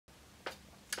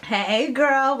Hey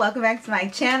girl, welcome back to my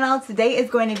channel. Today is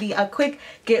going to be a quick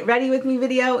get ready with me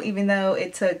video, even though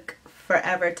it took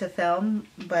forever to film,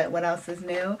 but what else is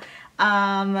new?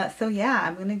 So yeah,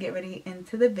 I'm gonna get ready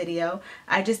into the video.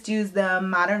 I just used the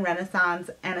Modern Renaissance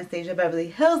Anastasia Beverly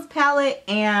Hills palette,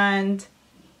 and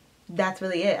that's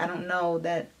really it. I don't know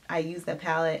that I use the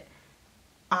palette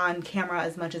on camera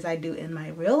as much as I do in my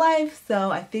real life,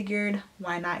 so I figured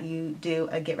why not you do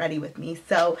a get ready with me.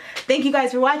 So thank you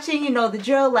guys for watching. You know the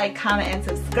drill. Like, comment, and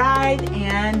subscribe,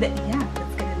 and yeah,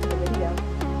 let's get into the video.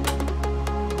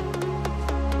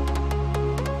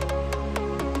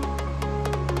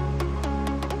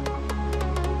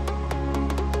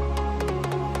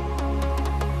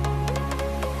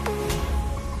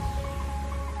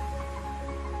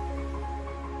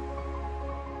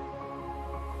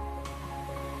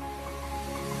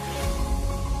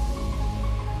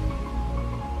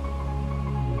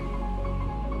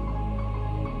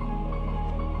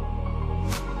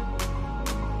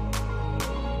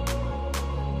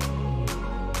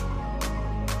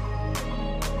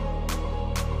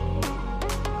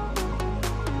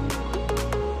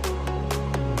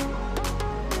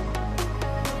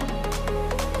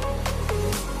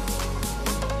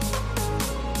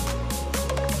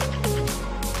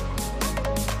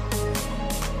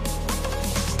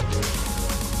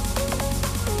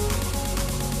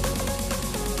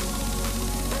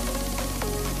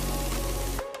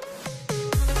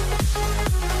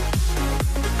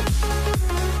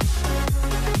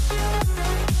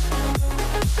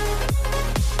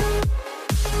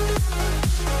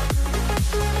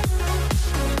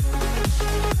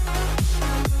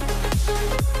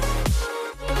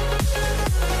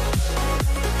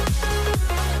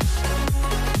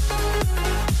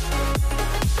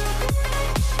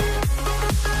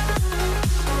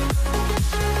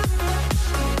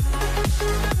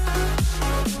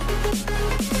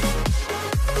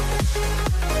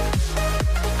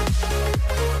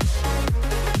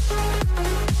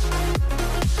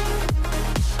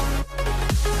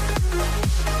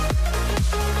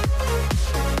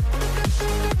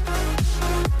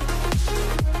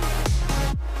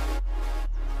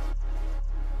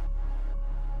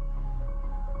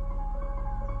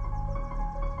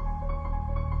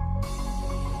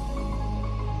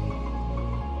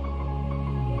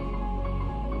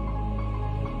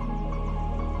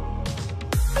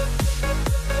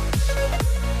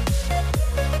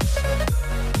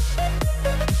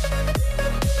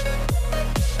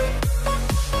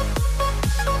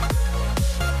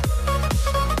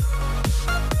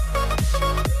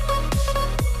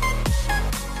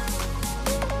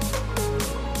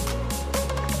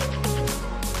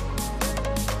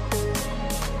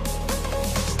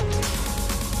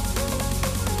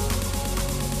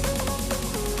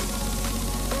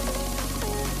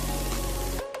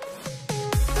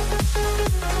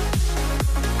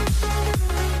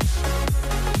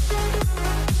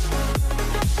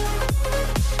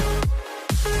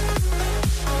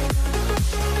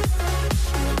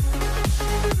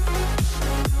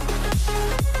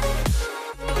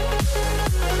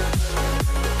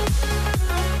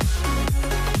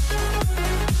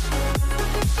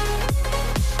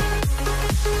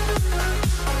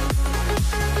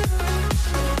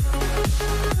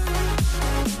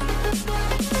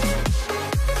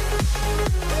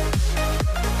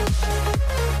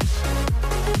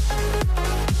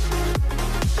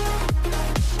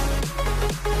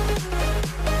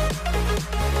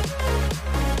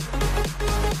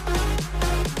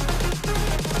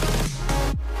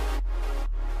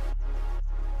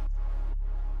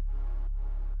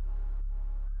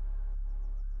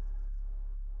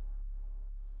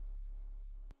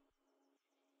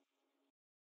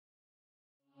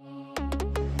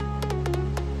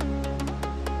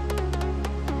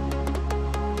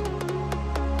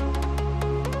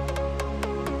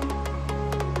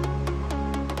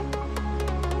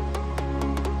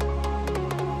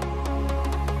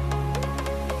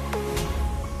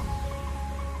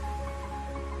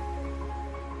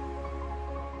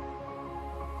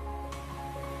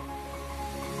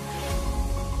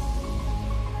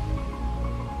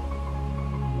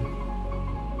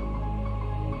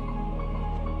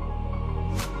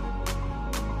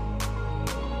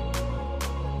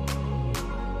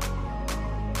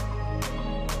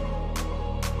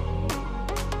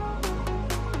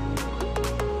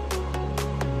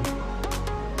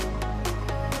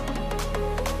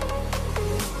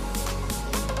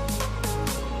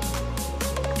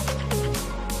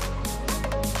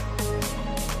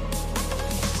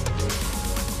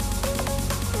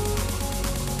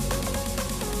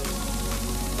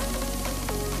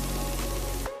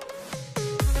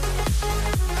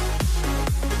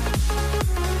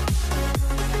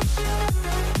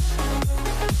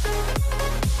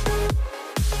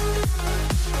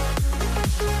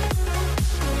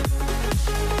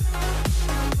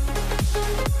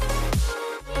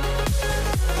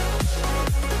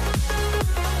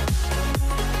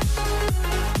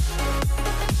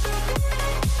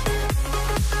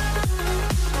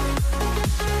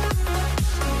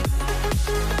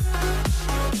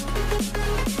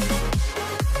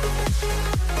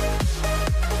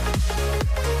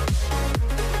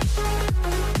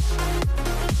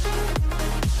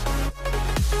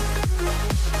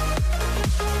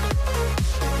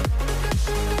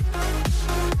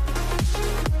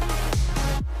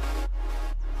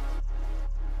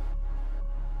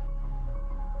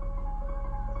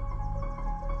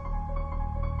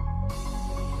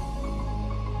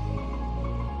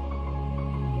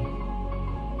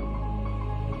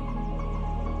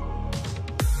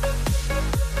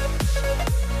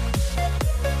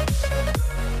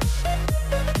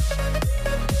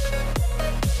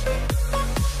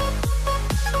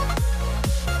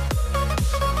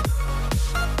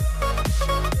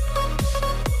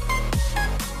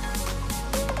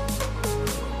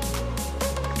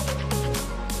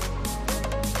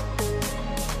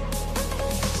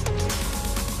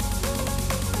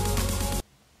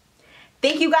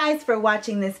 Thank you guys for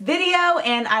watching this video,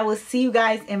 and I will see you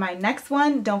guys in my next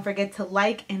one. Don't forget to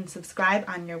like and subscribe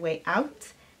on your way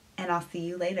out, and I'll see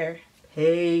you later.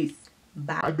 Peace.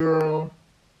 Bye. Bye, girl.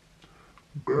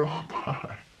 Girl,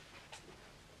 bye.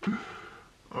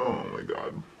 Oh my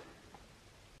God.